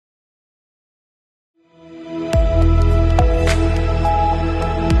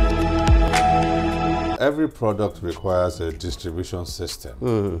every product requires a distribution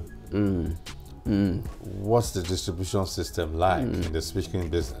system. What's the distribution system like in the speaking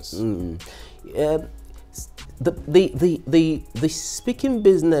business? The speaking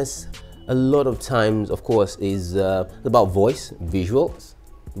business, a lot of times, of course, is about voice, visuals.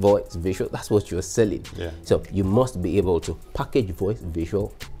 Voice, visual, that's what you're selling. Yeah. So you must be able to package voice,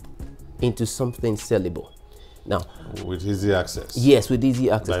 visual into something sellable. Now, with easy access. Yes, with easy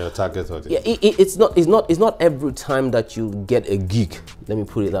access. By your target audience. Yeah, it's not every time that you get a gig. Let me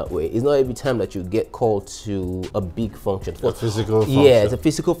put it that way. It's not every time that you get called to a big function. A physical function. Yeah, it's a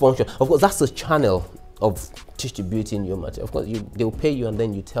physical function. Of course, that's a channel of distributing your material. Of course, they'll pay you and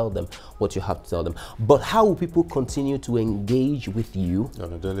then you tell them what you have to tell them. But how will people continue to engage with you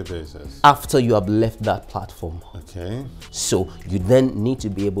on a daily basis after you have left that platform? Okay. So you then need to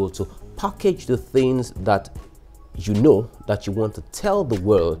be able to package the things that you know that you want to tell the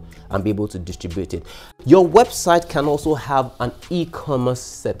world and be able to distribute it. Your website can also have an e-commerce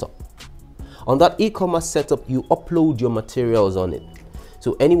setup. On that e-commerce setup, you upload your materials on it.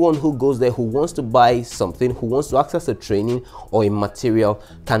 So anyone who goes there who wants to buy something, who wants to access a training or a material,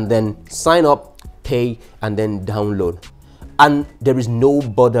 can then sign up, pay, and then download. And there is no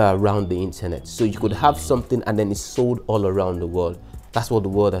border around the internet. So you could have something and then it's sold all around the world. That's what the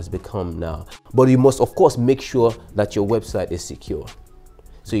world has become now. But you must, of course, make sure that your website is secure.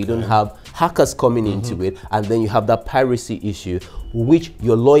 So you don't have hackers coming into it, and then you have that piracy issue, which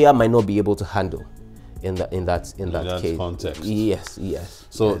your lawyer might not be able to handle in that case. Context. Yes, yes.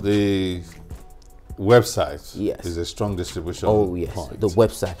 So yes. the website yes. is a strong distribution point. The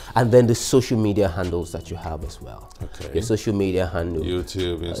website, and then the social media handles that you have as well. Okay. Your social media handle.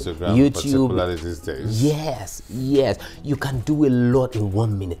 YouTube, Instagram, particularly these days. Yes, yes. You can do a lot in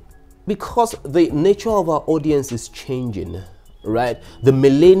 1 minute because the nature of our audience is changing. Right, the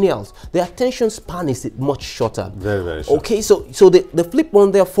millennials, their attention span is much shorter. Very, very short. Okay, so they flip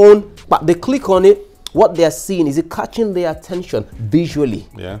on their phone, but they click on it. What they're seeing, is it catching their attention visually?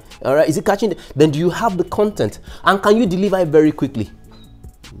 Yeah. All right. Is it catching? Then do you have the content, and can you deliver it very quickly?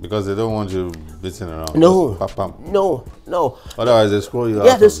 Because they don't want you beating around. No. No. Otherwise, they scroll you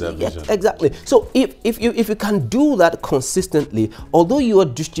out of their vision. Exactly. So if you can do that consistently, although you are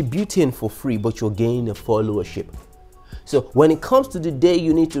distributing for free, but you're gaining a followership. So when it comes to the day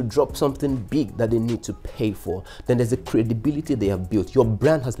you need to drop something big that they need to pay for, then there's a credibility they have built. Your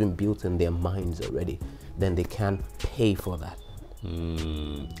brand has been built in their minds already. Then they can pay for that.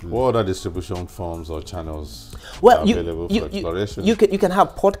 What other distribution forms or channels are available for exploration? You can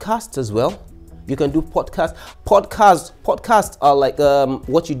have podcasts as well. You can do podcasts. Podcasts are like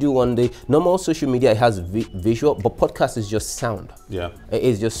what you do on the normal social media. It has visual, but podcast is just sound. Yeah, it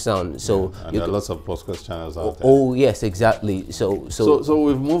is just sound. So and there are lots of podcast channels out there. Oh yes, exactly. So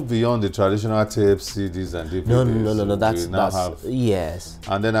we've moved beyond the traditional tapes, CDs, and DVDs. No. That's yes.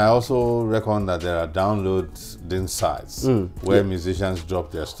 And then I also reckon that there are downloading sites where musicians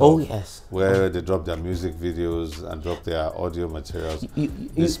drop their stuff. Oh yes. Where they drop their music videos and drop their audio materials.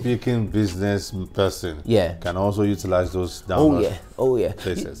 The speaking business person can also utilize those download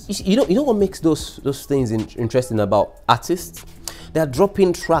places. You know what makes those things interesting about artists? They're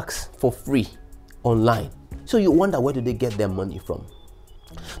dropping tracks for free online. So you wonder, where do they get their money from?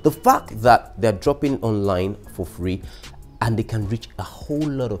 The fact that they're dropping online for free and they can reach a whole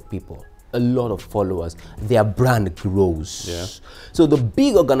lot of people, a lot of followers, their brand grows. Yeah. So the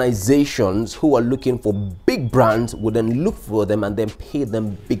big organizations who are looking for big brands would then look for them and then pay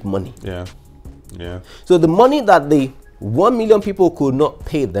them big money. Yeah. So the money that the 1 million people could not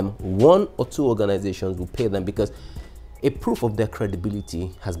pay them, 1 or 2 organizations will pay them, because a proof of their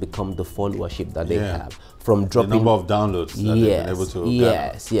credibility has become the followership that they have from dropping the number of downloads that they've been able to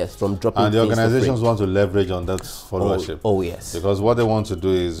yes, from dropping. And the organizations want to leverage on that followership. Oh yes. Because what they want to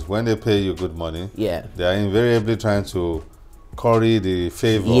do is, when they pay you good money, they are invariably trying to curry the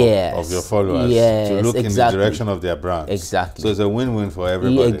favor of your followers to look in the direction of their brand. Exactly. So it's a win-win for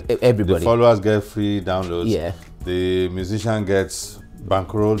everybody. Everybody. The followers get free downloads. The musician gets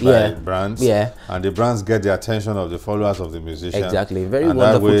bankrolled by brands, and the brands get the attention of the followers of the musician. Exactly, very and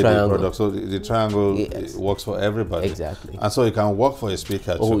wonderful that way triangle. The product, so the triangle works for everybody. Exactly. And so it can work for a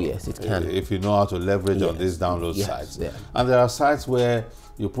speaker too. Oh yes, it can. If you know how to leverage on these download sites. And there are sites where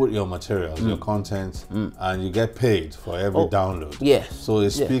you put your materials, your content, and you get paid for every download. Yes. So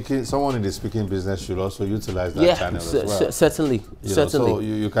someone in the speaking business should also utilize that channel as well. Certainly. So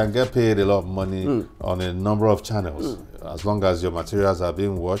you can get paid a lot of money on a number of channels, as long as your materials are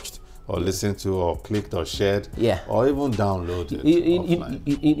being watched or listened to or clicked or shared, or even downloaded.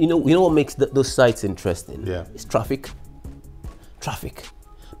 You know what makes those sites interesting? Yeah. It's traffic.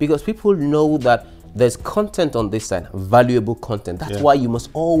 Because people know that there's content on this side, valuable content. That's why you must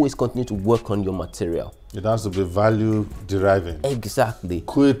always continue to work on your material. It has to be value deriving. Exactly.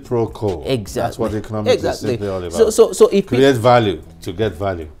 Quid pro quo. Exactly. That's what economics is simply all about. So if create value to get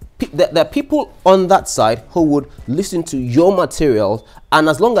value. There are people on that side who would listen to your materials, and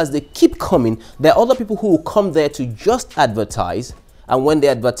as long as they keep coming, there are other people who will come there to just advertise, and when they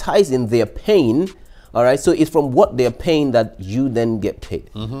advertise in their pain, all right, so it's from what they're paying that you then get paid.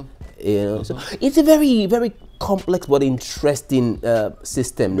 You know, so it's a very, very complex but interesting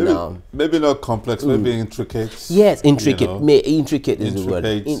system now. Maybe not complex, maybe intricate. Yes, intricate. You know, intricate is the word.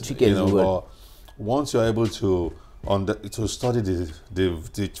 Intricate is the word. Once you're able to study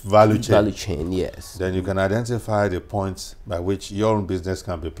the value chain, yes, then you can identify the points by which your own business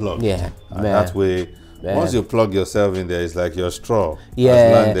can be plugged. Yeah, and that way, once you plug yourself in there, it's like your straw has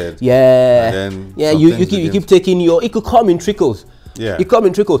landed. Yeah, and then you keep taking your. It could come in trickles. Yeah, it come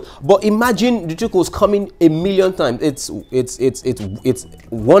in trickles. But imagine the trickles coming 1,000,000 times. It's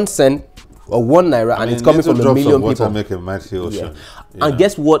 1 cent or 1 naira, and it's coming from 1 million people. Make a mighty ocean. Yeah. And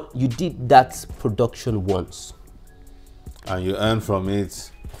guess what? You did that production once, and you earn from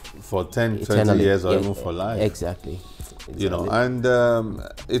it for 10, 20 years, or even for life. Exactly. You know, and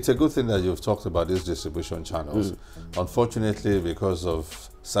it's a good thing that you've talked about these distribution channels. Unfortunately, because of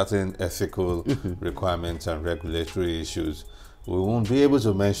certain ethical requirements and regulatory issues, we won't be able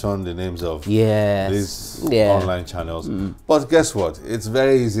to mention the names of these online channels. But guess what? It's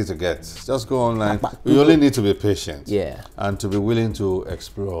very easy to get. Just go online. You only need to be patient and to be willing to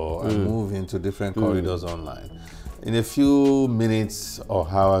explore and move into different corridors online. In a few minutes or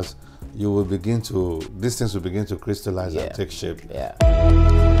hours, these things will begin to crystallize and take shape.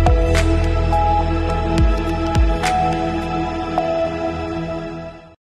 Yeah.